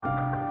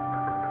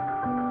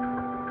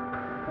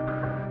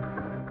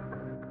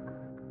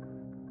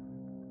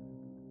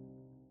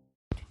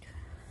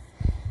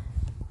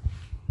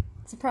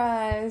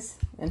Surprise!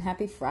 And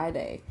happy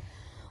Friday.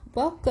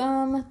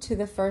 Welcome to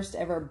the first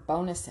ever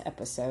bonus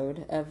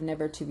episode of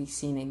Never to Be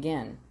Seen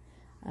Again.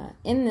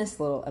 In this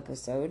little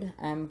episode,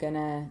 I'm going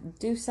to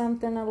do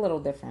something a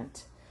little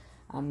different.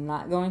 I'm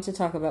not going to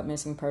talk about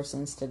missing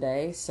persons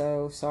today,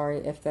 so sorry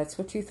if that's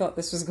what you thought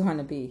this was going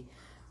to be.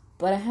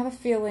 But I have a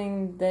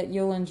feeling that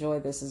you'll enjoy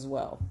this as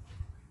well.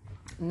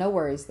 No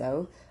worries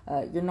though,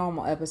 your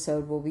normal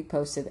episode will be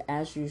posted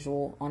as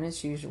usual on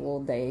its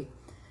usual day.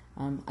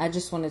 I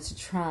just wanted to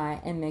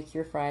try and make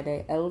your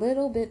Friday a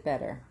little bit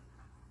better.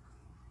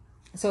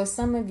 So as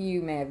some of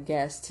you may have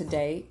guessed,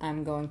 today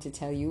I'm going to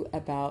tell you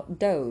about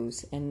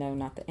does, and no,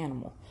 not the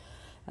animal.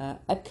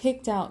 I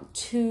picked out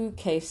 2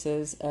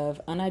 cases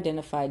of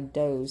unidentified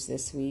does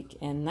this week,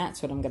 and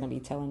that's what I'm going to be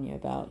telling you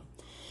about.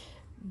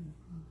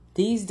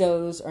 These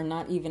does are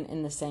not even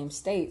in the same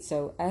state,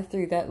 so I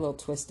threw that little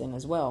twist in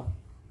as well.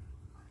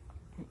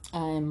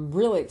 I'm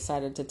really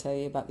excited to tell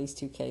you about these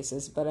 2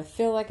 cases, but I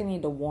feel like I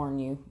need to warn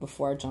you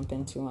before I jump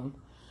into them.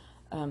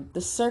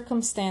 The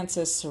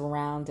circumstances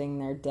surrounding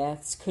their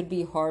deaths could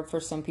be hard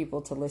for some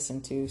people to listen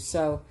to,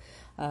 so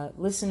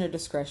listener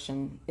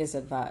discretion is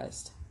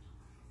advised.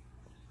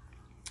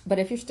 But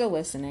if you're still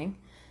listening,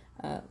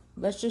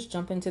 let's just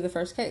jump into the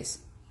first case.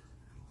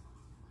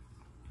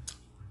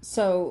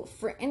 So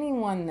for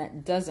anyone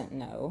that doesn't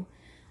know,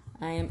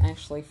 I am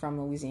actually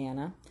from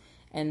Louisiana,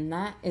 and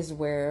that is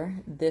where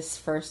this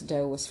first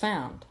doe was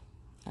found.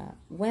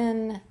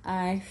 When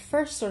I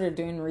first started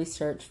doing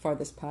research for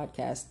this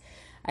podcast,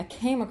 I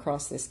came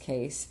across this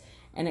case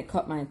and it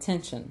caught my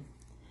attention.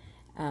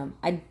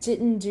 I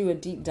didn't do a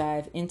deep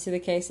dive into the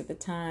case at the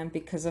time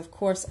because, of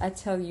course, I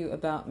tell you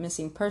about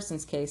missing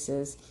persons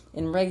cases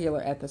in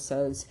regular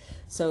episodes,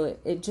 so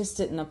it just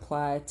didn't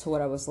apply to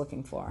what I was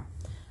looking for.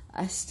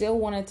 I still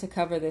wanted to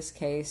cover this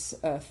case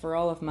for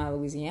all of my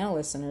Louisiana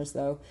listeners,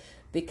 though,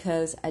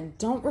 because I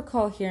don't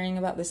recall hearing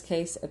about this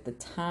case at the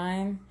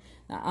time.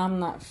 Now, I'm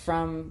not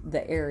from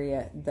the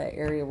area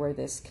where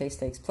this case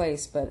takes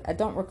place, but I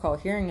don't recall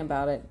hearing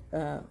about it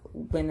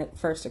when it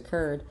first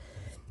occurred.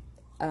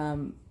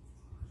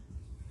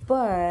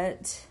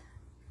 But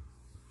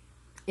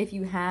if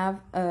you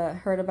have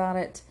heard about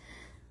it,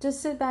 just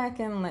sit back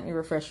and let me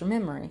refresh your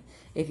memory.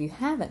 If you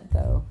haven't,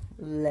 though,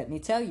 let me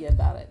tell you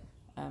about it.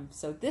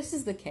 So this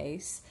is the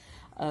case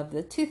of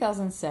the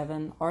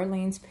 2007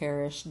 Orleans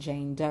Parish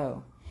Jane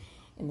Doe.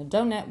 In the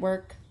Doe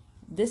Network,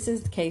 this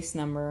is case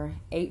number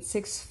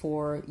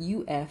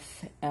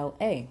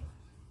 864-UFLA.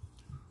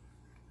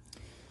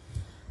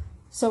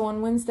 So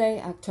on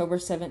Wednesday, October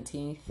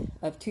 17th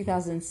of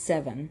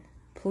 2007,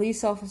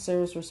 police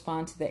officers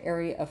respond to the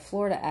area of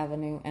Florida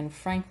Avenue and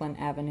Franklin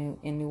Avenue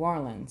in New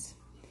Orleans.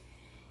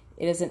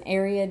 It is an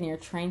area near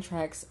train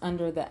tracks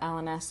under the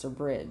Lagniappe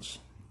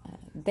Bridge.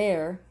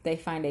 There, they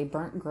find a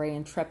burnt gray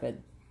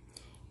Intrepid.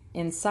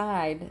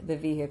 Inside the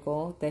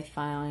vehicle, they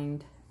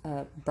find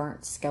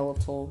burnt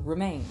skeletal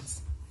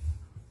remains.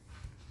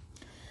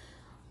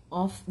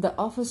 The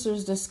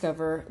officers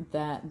discover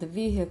that the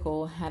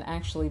vehicle had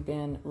actually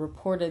been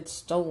reported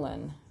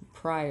stolen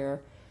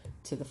prior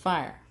to the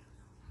fire.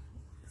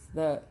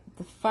 The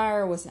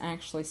fire was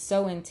actually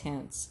so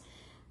intense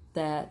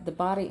that the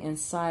body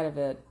inside of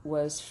it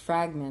was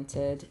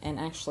fragmented, and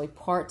actually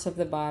parts of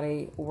the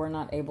body were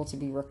not able to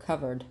be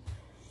recovered.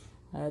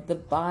 The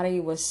body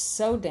was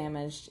so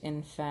damaged,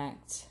 in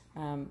fact,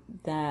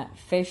 that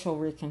facial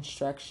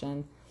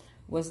reconstruction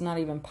was not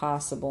even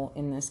possible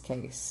in this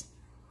case.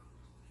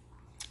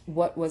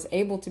 What was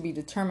able to be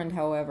determined,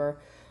 however,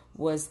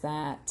 was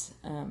that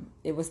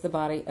it was the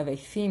body of a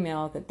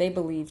female that they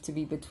believed to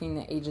be between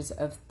the ages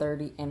of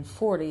 30 and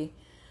 40,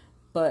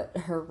 but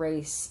her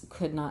race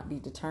could not be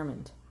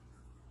determined.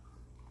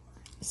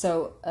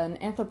 So an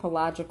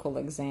anthropological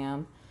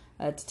exam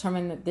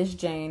determined that this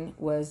Jane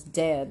was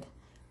dead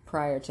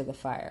prior to the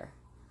fire.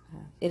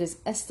 It is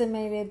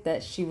estimated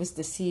that she was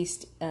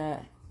deceased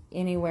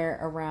anywhere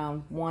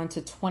around 1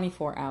 to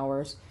 24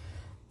 hours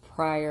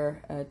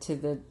prior to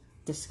the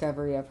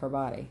discovery of her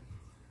body.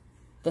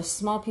 The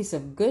small piece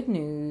of good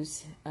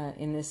news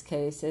in this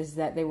case is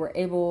that they were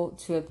able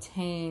to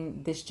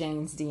obtain this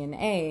Jane's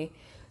DNA,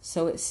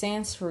 so it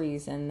stands to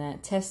reason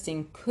that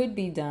testing could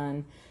be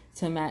done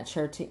to match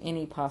her to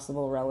any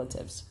possible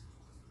relatives.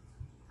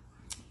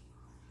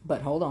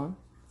 But hold on,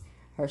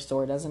 her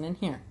story doesn't end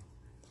here.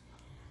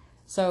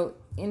 So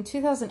in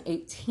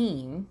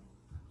 2018,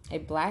 a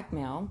black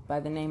male by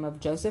the name of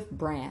Joseph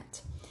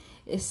Brandt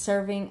is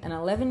serving an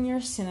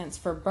 11-year sentence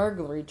for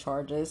burglary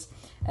charges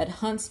at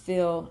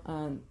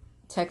Huntsville,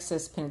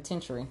 Texas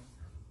Penitentiary.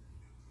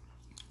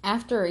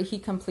 After he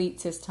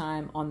completes his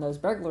time on those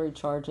burglary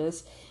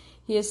charges,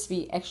 he is to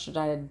be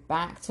extradited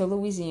back to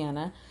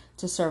Louisiana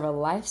to serve a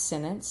life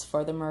sentence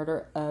for the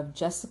murder of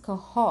Jessica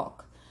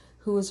Hawk,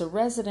 who was a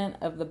resident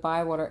of the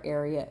Bywater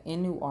area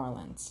in New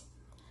Orleans.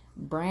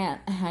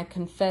 Brandt had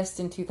confessed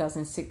in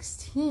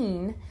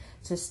 2016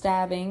 to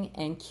stabbing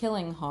and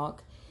killing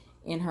Hawk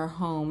in her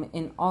home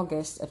in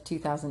August of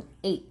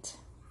 2008.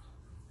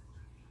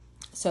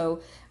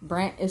 So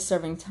Brandt is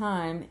serving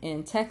time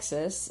in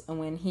Texas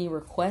when he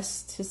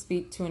requests to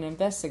speak to an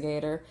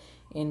investigator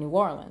in New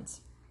Orleans.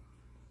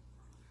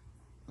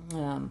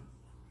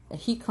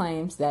 He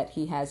claims that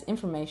he has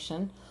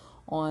information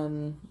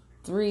on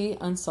 3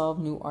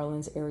 unsolved New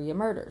Orleans area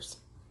murders.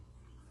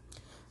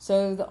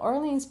 So the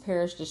Orleans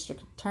Parish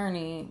District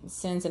Attorney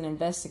sends an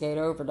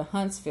investigator over to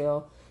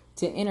Huntsville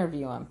to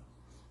interview him.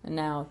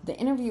 Now, the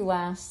interview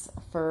lasts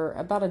for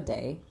about a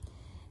day,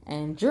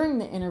 and during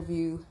the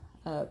interview,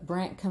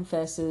 Brandt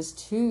confesses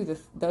to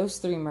those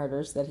 3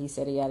 murders that he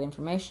said he had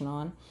information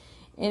on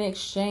in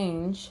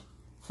exchange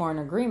for an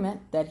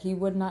agreement that he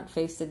would not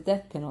face the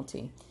death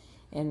penalty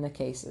in the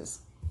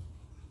cases.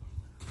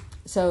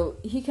 So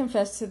he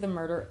confessed to the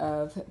murder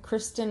of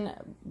Kristen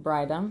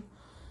Brydam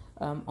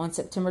on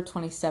September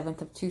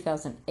 27th of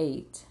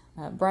 2008.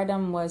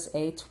 Brydam was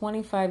a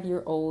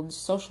 25-year-old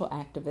social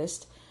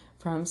activist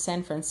from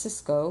San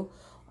Francisco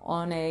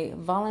on a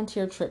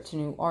volunteer trip to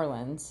New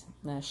Orleans.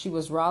 She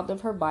was robbed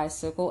of her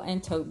bicycle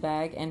and tote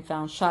bag and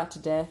found shot to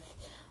death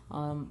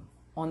on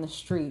the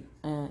street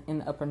in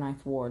the Upper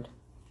Ninth Ward.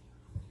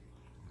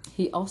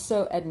 He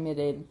also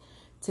admitted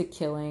to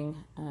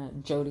killing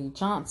Jody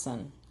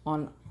Johnson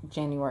on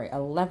January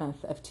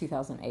 11th of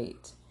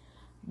 2008.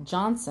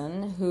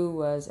 Johnson, who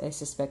was a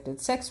suspected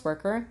sex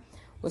worker,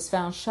 was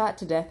found shot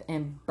to death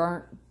and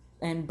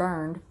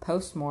burned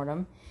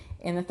post-mortem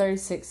in the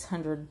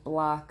 3600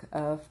 block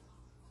of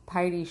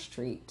Piety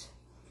Street.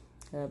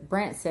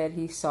 Brandt said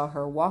he saw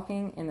her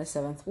walking in the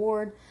 7th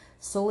Ward,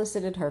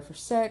 solicited her for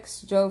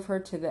sex, drove her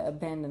to the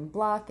abandoned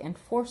block, and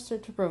forced her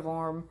to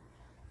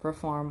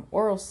perform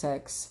oral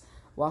sex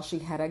while she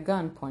had a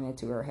gun pointed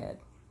to her head.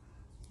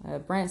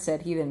 Brandt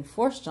said he then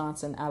forced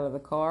Johnson out of the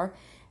car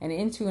and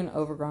into an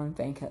overgrown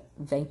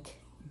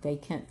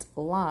vacant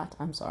lot,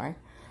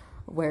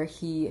 where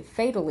he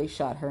fatally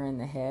shot her in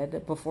the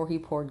head before he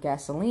poured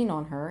gasoline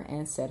on her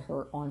and set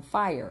her on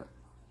fire.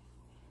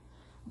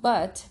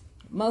 But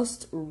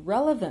most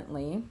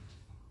relevantly,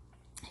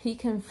 he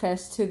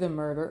confessed to the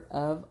murder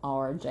of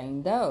our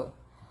Jane Doe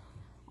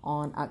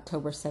on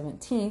October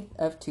 17th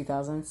of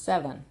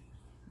 2007.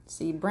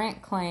 See,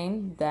 Brandt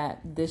claimed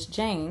that this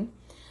Jane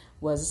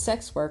was a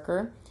sex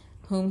worker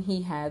whom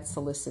he had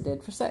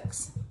solicited for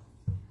sex.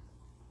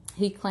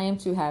 He claimed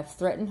to have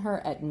threatened her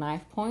at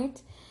knife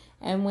point,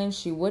 and when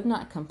she would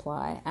not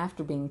comply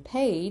after being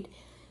paid,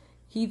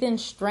 he then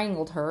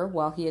strangled her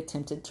while he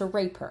attempted to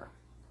rape her.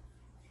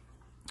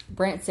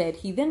 Brandt said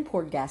he then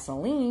poured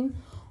gasoline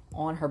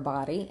on her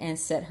body and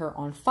set her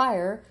on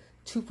fire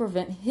to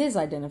prevent his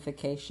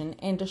identification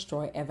and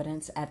destroy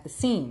evidence at the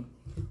scene.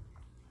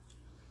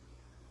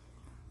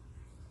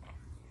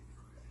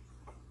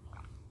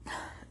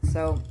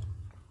 So,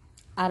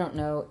 I don't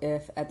know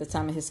if at the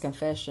time of his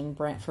confession,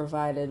 Brandt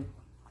provided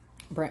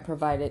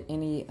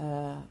any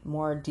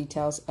more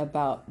details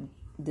about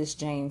this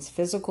Jane's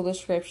physical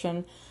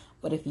description,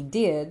 but if he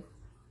did,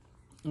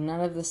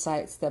 none of the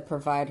sites that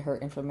provide her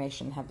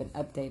information have been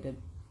updated.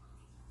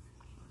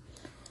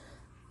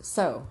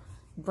 So,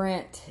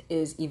 Brandt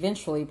is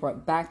eventually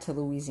brought back to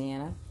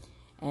Louisiana,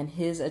 and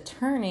his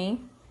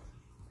attorney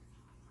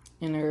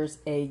enters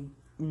a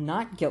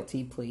not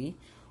guilty plea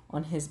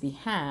on his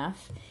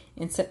behalf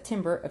in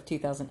September of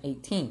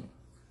 2018.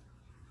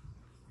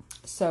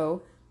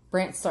 So,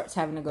 Brandt starts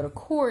having to go to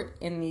court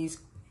in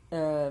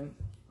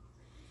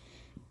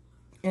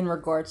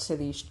regards to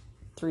these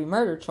 3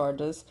 murder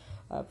charges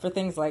for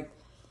things like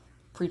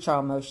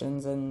pretrial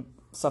motions and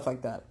stuff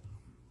like that.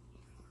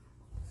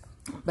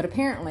 But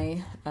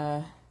apparently,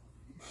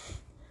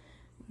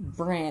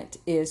 Brandt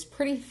is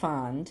pretty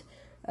fond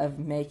of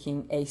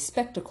making a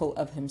spectacle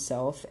of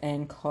himself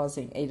and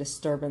causing a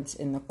disturbance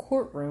in the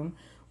courtroom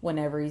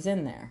whenever he's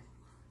in there.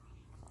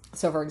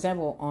 So, for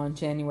example, on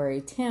January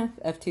 10th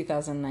of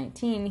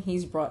 2019,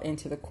 he's brought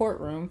into the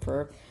courtroom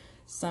for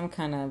some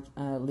kind of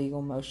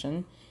legal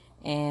motion,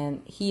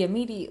 and he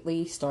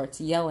immediately starts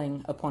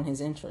yelling upon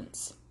his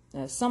entrance.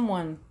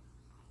 Someone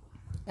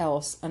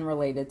else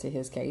unrelated to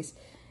his case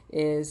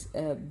is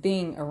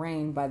being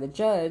arraigned by the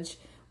judge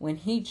when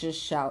he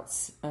just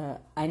shouts,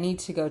 I need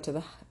to go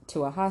to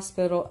a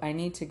hospital. I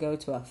need to go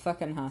to a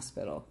fucking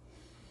hospital.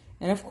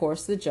 And of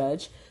course, the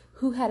judge,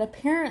 who had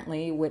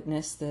apparently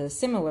witnessed the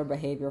similar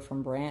behavior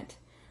from Brandt,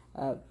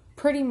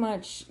 pretty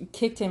much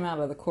kicked him out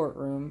of the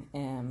courtroom.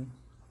 And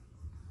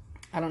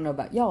I don't know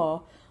about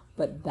y'all,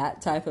 but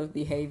that type of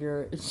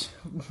behavior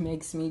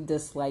makes me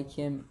dislike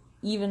him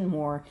even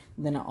more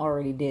than I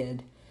already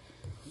did.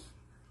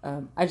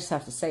 I just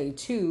have to say,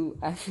 too,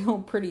 I feel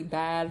pretty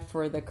bad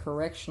for the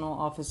correctional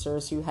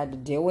officers who had to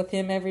deal with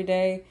him every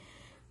day,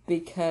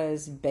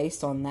 because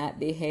based on that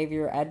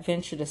behavior, I'd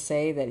venture to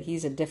say that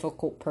he's a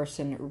difficult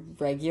person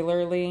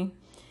regularly,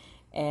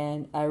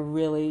 and I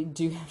really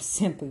do have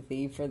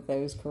sympathy for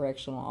those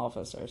correctional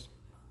officers.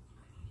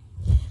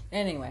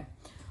 Anyway,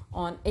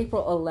 on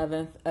April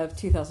 11th of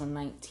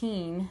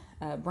 2019,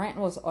 Brandt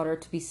was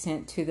ordered to be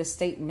sent to the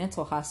state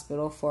mental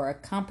hospital for a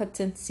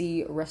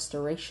competency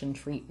restoration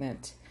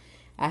treatment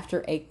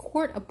after a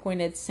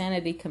court-appointed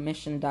sanity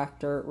commission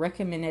doctor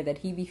recommended that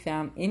he be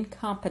found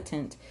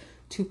incompetent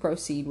to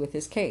proceed with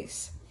his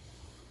case.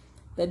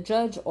 The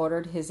judge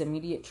ordered his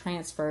immediate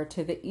transfer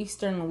to the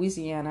Eastern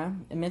Louisiana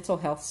mental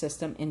health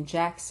system in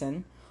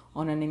Jackson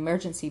on an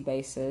emergency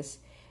basis,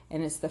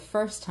 and it's the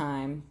first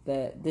time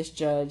that this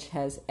judge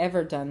has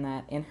ever done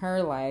that in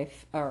her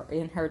life or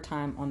in her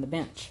time on the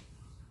bench.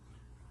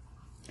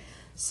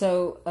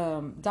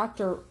 So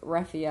Dr.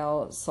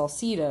 Rafael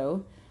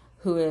Salcido,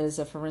 who is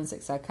a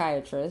forensic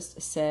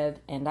psychiatrist, said,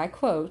 and I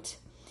quote,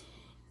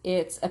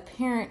 "It's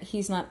apparent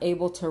he's not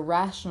able to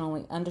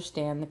rationally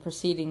understand the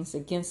proceedings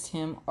against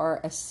him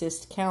or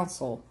assist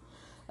counsel.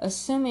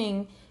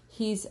 Assuming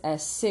he's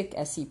as sick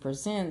as he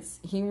presents,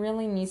 he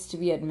really needs to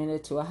be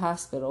admitted to a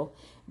hospital,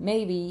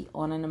 maybe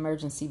on an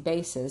emergency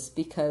basis,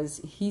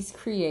 because he's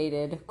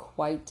created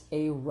quite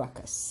a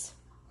ruckus."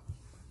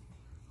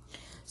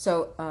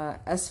 So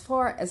as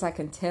far as I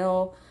can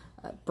tell,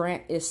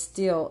 Brant is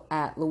still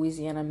at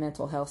Louisiana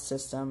Mental Health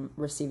System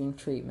receiving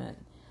treatment.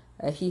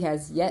 He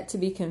has yet to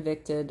be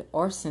convicted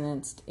or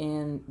sentenced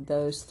in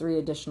those 3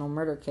 additional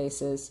murder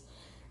cases,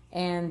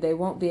 and they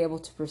won't be able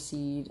to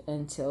proceed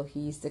until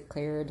he's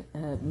declared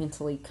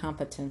mentally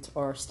competent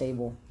or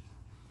stable.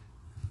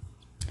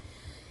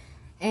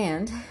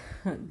 And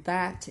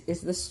that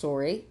is the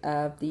story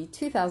of the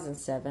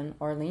 2007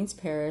 Orleans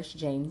Parish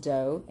Jane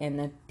Doe and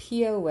the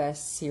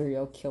POS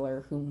serial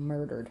killer who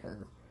murdered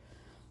her.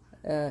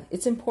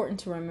 It's important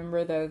to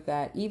remember, though,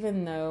 that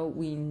even though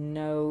we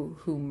know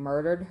who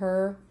murdered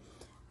her,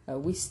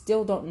 we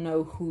still don't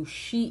know who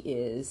she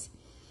is,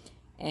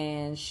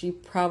 and she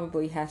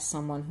probably has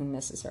someone who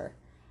misses her.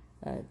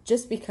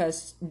 Just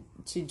because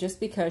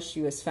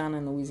she was found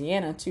in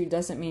Louisiana, too,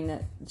 doesn't mean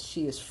that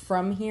she is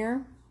from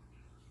here.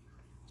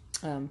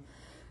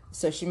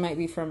 So she might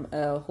be from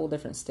a whole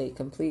different state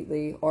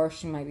completely, or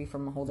she might be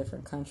from a whole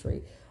different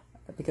country,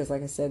 because,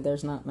 like I said,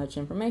 there's not much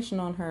information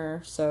on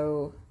her.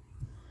 So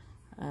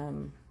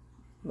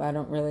I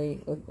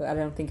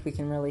don't think we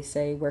can really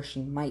say where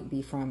she might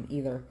be from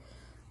either.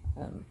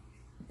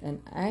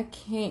 And I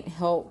can't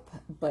help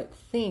but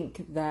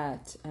think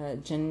that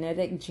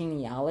genetic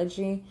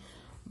genealogy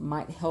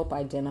might help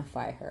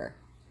identify her.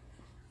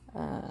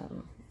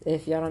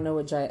 If y'all don't know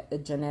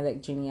what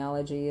genetic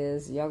genealogy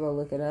is, y'all go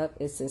look it up.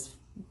 It's this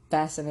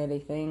fascinating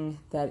thing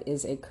that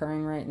is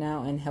occurring right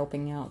now and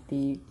helping out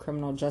the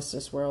criminal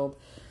justice world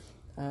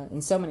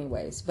in so many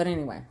ways. But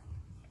anyway,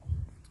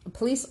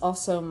 police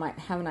also might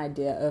have an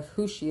idea of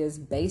who she is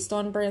based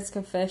on Brant's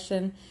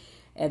confession,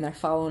 and they're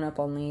following up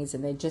on these,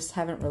 and they just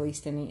haven't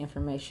released any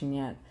information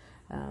yet.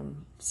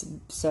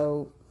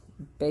 So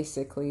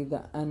basically,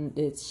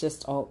 it's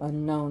just all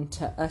unknown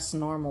to us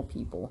normal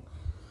people.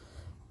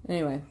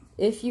 Anyway,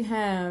 if you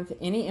have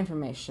any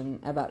information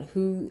about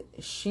who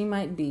she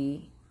might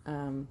be,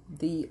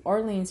 the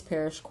Orleans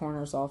Parish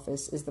Coroner's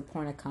Office is the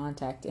point of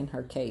contact in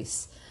her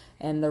case.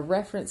 And the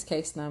reference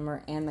case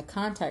number and the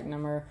contact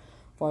number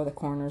for the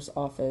Coroner's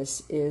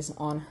Office is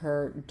on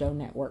her Doe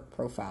Network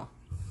profile.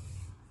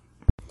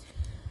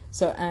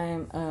 So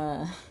I'm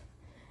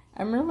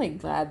really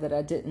glad that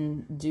I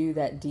didn't do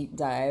that deep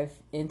dive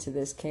into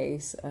this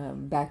case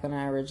back when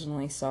I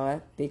originally saw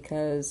it,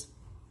 because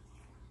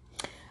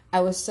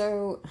I was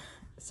so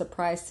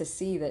surprised to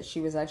see that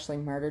she was actually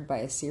murdered by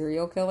a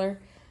serial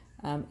killer,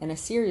 and a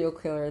serial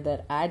killer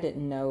that I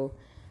didn't know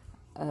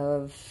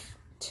of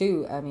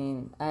too. I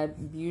mean, I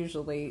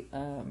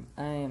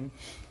am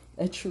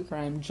a true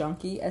crime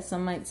junkie, as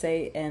some might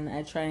say, and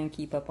I try and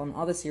keep up on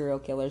all the serial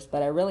killers,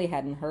 but I really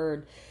hadn't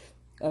heard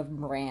of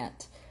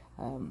Brant.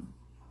 And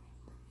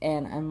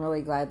I'm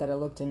really glad that I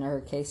looked into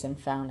her case and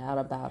found out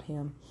about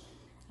him.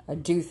 I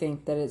do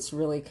think that it's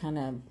really kind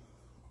of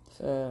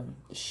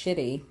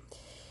shitty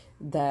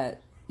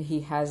that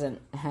he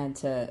hasn't had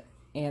to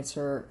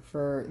answer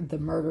for the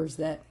murders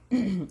that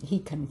he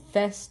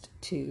confessed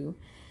to,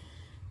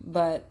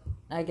 but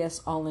I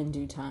guess all in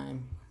due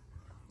time.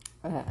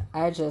 I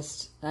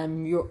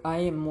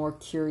am more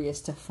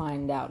curious to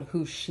find out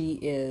who she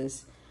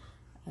is,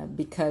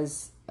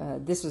 because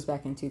this was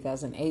back in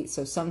 2008,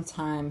 so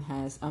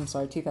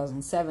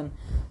 2007,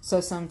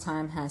 so some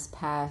time has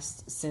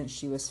passed since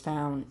she was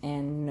found,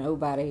 and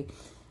nobody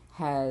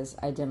has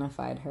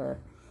identified her.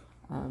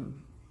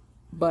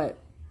 But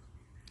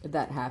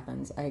that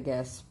happens, I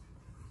guess.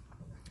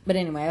 But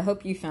anyway, I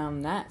hope you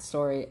found that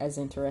story as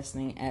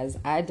interesting as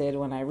I did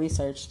when I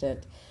researched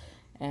it,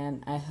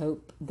 and I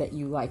hope that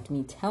you liked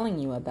me telling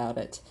you about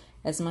it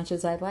as much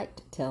as I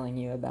liked telling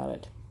you about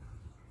it.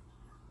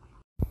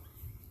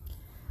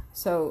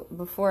 So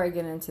before I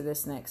get into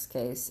this next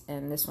case,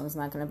 and this one's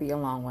not going to be a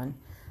long one,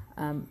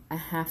 I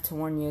have to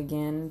warn you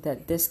again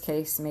that this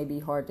case may be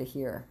hard to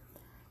hear.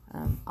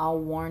 I'll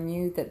warn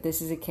you that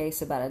this is a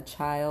case about a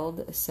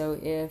child, so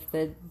if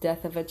the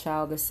death of a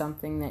child is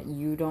something that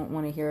you don't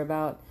want to hear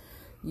about,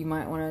 you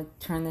might want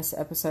to turn this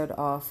episode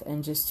off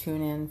and just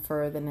tune in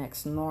for the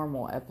next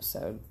normal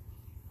episode.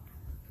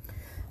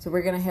 So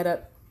we're going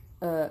to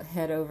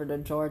head over to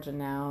Georgia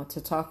now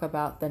to talk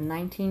about the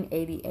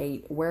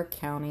 1988 Ware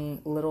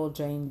County Little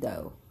Jane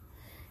Doe.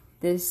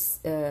 This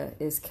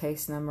is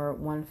case number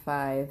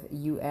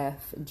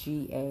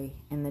 15UFGA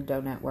in the Doe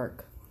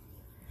Network.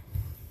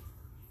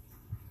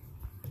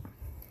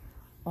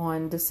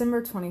 On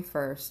December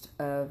 21st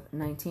of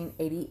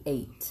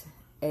 1988,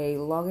 a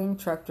logging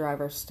truck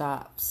driver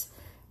stops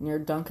near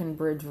Duncan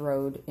Bridge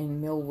Road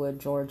in Millwood,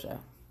 Georgia.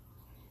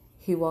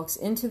 He walks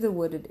into the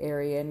wooded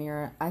area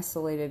near an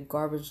isolated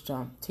garbage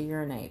dump to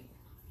urinate.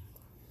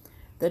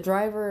 The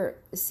driver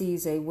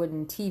sees a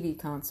wooden TV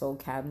console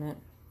cabinet,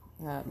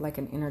 like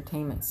an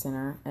entertainment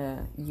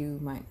center, you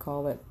might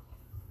call it,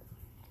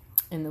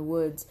 in the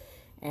woods,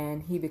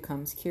 and he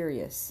becomes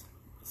curious.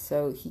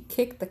 So he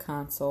kicked the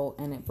console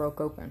and it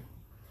broke open.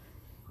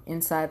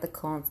 Inside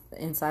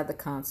the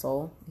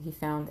console, he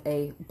found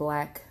a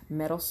black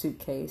metal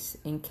suitcase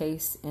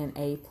encased in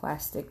a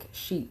plastic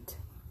sheet.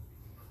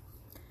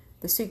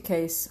 The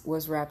suitcase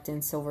was wrapped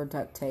in silver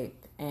duct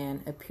tape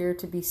and appeared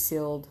to be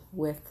sealed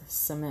with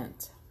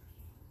cement.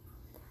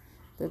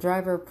 The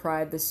driver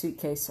pried the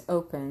suitcase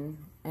open,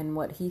 and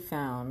what he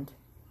found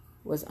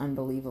was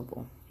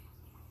unbelievable.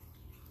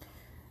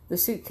 The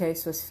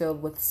suitcase was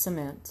filled with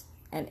cement,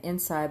 and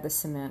inside the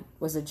cement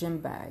was a gym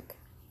bag.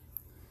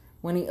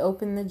 When he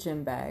opened the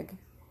gym bag,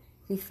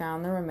 he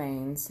found the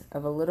remains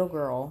of a little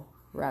girl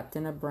wrapped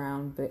in a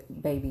brown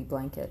baby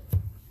blanket.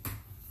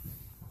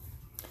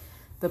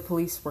 The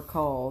police were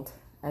called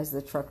as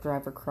the truck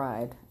driver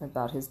cried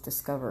about his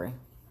discovery.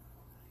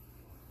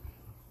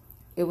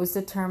 It was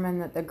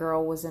determined that the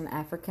girl was an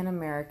African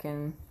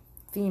American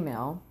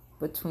female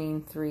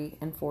between 3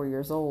 and 4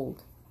 years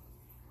old.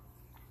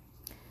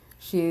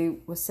 She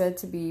was said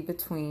to be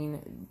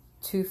between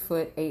 2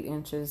 foot 8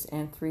 inches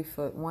and 3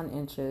 foot 1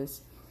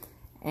 inches,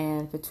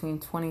 and between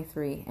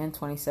 23 and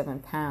 27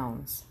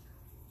 pounds.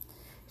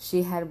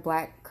 She had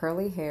black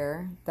curly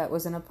hair that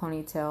was in a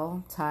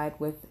ponytail tied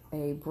with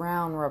a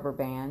brown rubber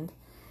band,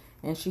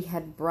 and she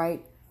had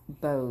bright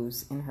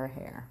bows in her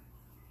hair.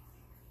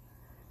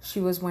 She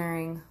was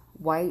wearing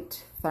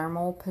white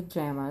thermal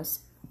pajama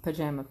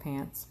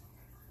pants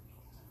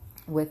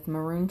with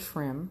maroon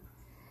trim,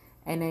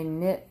 and a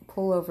knit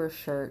pullover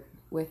shirt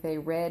with a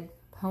red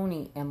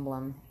pony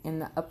emblem in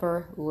the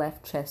upper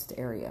left chest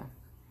area.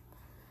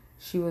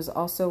 She was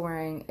also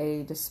wearing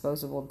a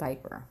disposable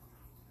diaper.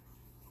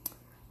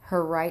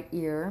 Her right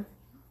ear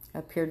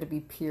appeared to be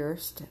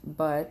pierced,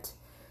 but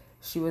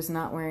she was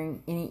not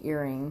wearing any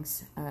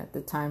earrings at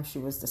the time she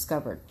was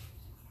discovered.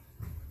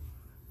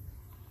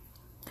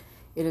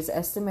 It is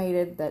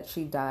estimated that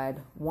she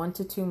died 1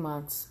 to 2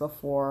 months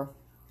before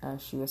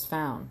she was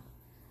found.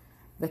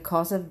 The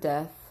cause of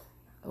death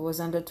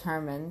was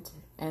undetermined,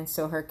 and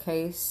so her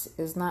case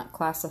is not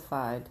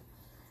classified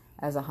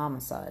as a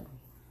homicide.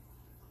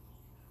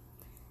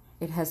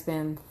 It has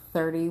been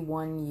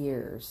 31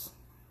 years,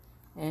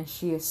 and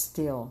she is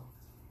still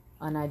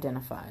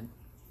unidentified.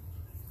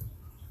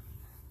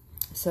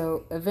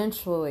 So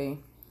eventually,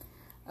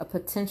 a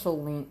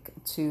potential link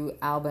to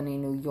Albany,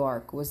 New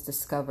York was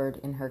discovered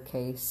in her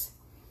case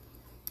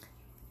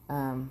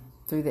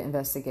through the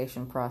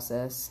investigation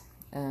process.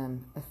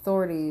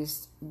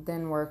 Authorities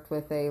then worked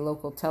with a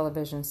local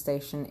television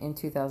station in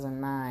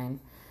 2009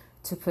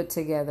 to put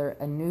together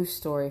a news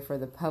story for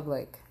the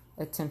public,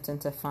 attempting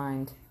to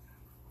find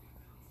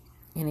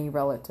any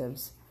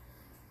relatives.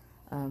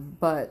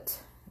 But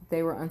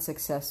they were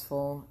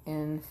unsuccessful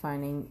in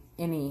finding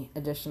any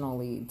additional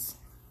leads.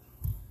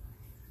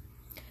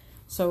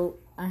 So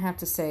I have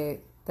to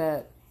say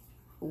that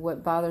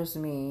what bothers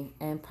me,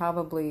 and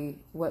probably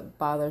what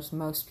bothers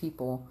most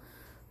people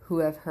who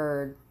have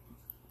heard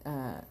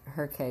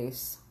her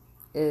case,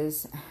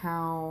 is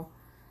how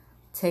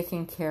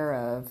taken care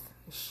of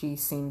she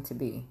seemed to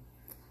be.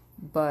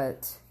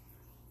 But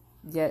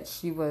yet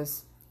she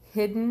was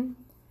hidden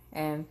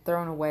and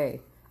thrown away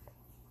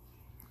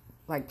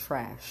like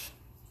trash.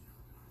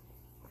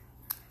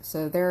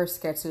 So there are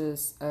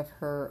sketches of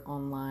her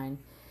online,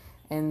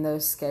 and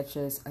those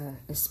sketches,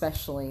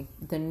 especially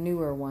the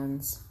newer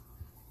ones,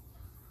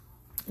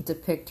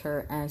 depict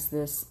her as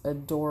this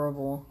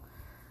adorable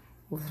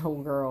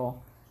little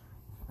girl.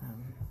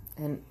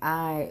 And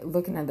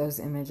looking at those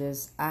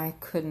images, I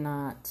could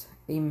not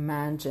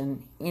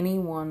imagine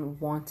anyone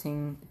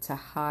wanting to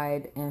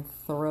hide and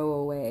throw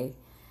away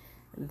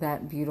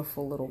that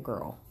beautiful little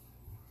girl.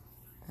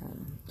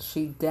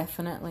 She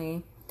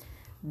definitely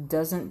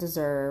doesn't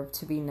deserve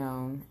to be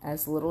known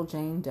as Little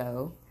Jane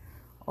Doe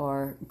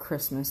or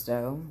Christmas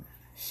Doe.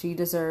 She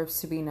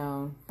deserves to be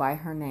known by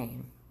her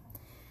name.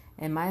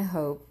 And my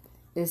hope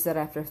is that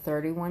after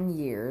 31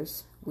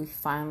 years, we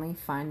finally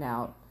find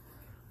out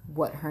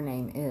what her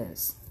name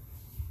is.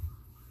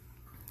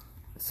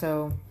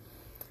 So,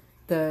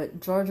 the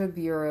Georgia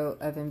Bureau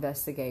of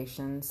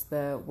Investigations,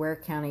 the Ware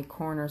County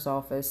Coroner's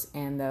Office,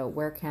 and the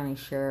Ware County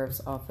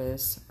Sheriff's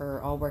Office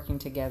are all working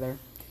together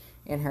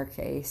in her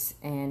case,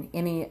 and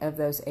any of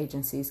those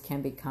agencies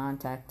can be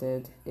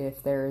contacted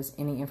if there is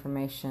any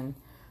information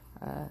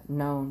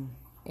known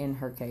in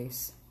her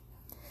case.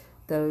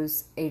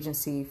 Those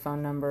agency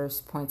phone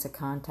numbers, points of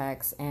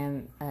contacts,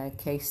 and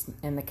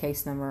the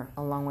case number,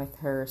 along with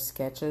her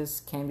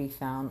sketches, can be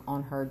found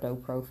on her Doe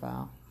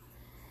profile.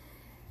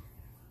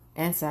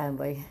 And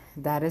sadly,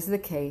 that is the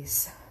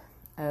case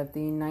of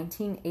the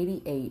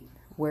 1988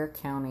 Ware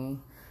County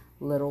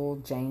Little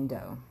Jane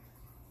Doe.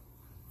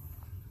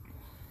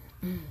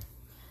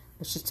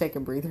 Let's just take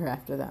a breather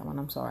after that one.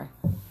 I'm sorry.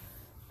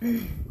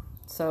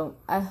 So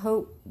I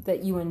hope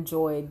that you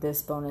enjoyed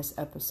this bonus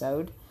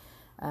episode.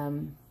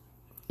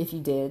 If you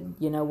did,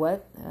 you know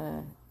what?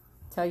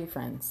 Tell your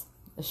friends.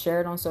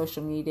 Share it on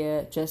social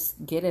media.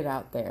 Just get it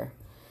out there.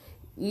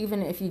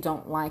 Even if you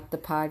don't like the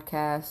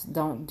podcast,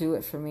 don't do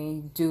it for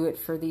me. Do it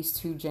for these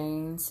two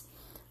Janes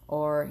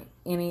or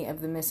any of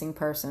the missing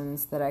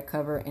persons that I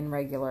cover in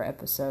regular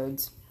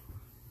episodes.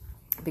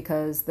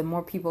 Because the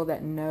more people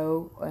that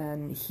know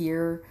and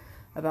hear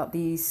about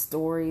these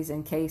stories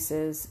and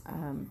cases,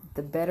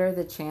 the better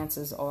the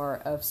chances are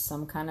of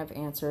some kind of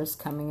answers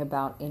coming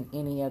about in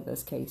any of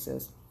those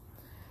cases.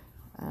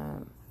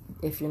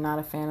 If you're not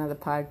a fan of the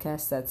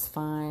podcast, that's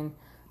fine.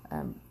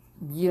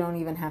 You don't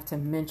even have to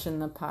mention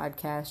the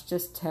podcast.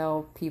 Just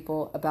tell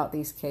people about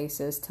these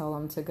cases. Tell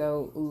them to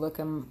go look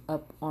them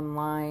up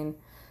online.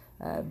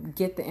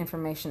 Get the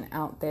information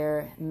out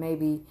there.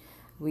 Maybe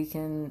we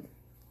can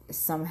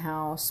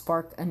somehow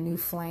spark a new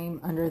flame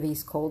under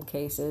these cold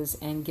cases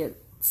and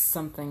get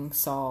something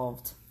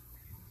solved.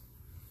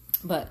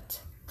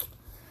 But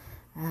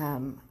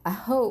I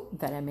hope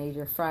that I made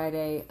your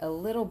Friday a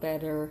little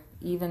better,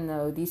 even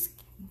though these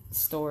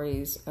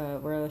stories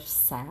were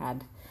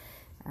sad.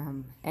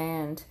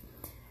 And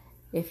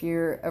if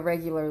you're a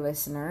regular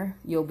listener,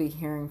 you'll be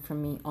hearing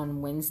from me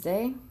on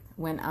Wednesday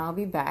when I'll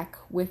be back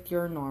with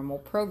your normal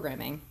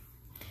programming.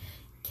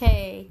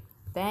 Okay,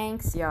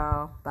 thanks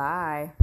y'all. Bye.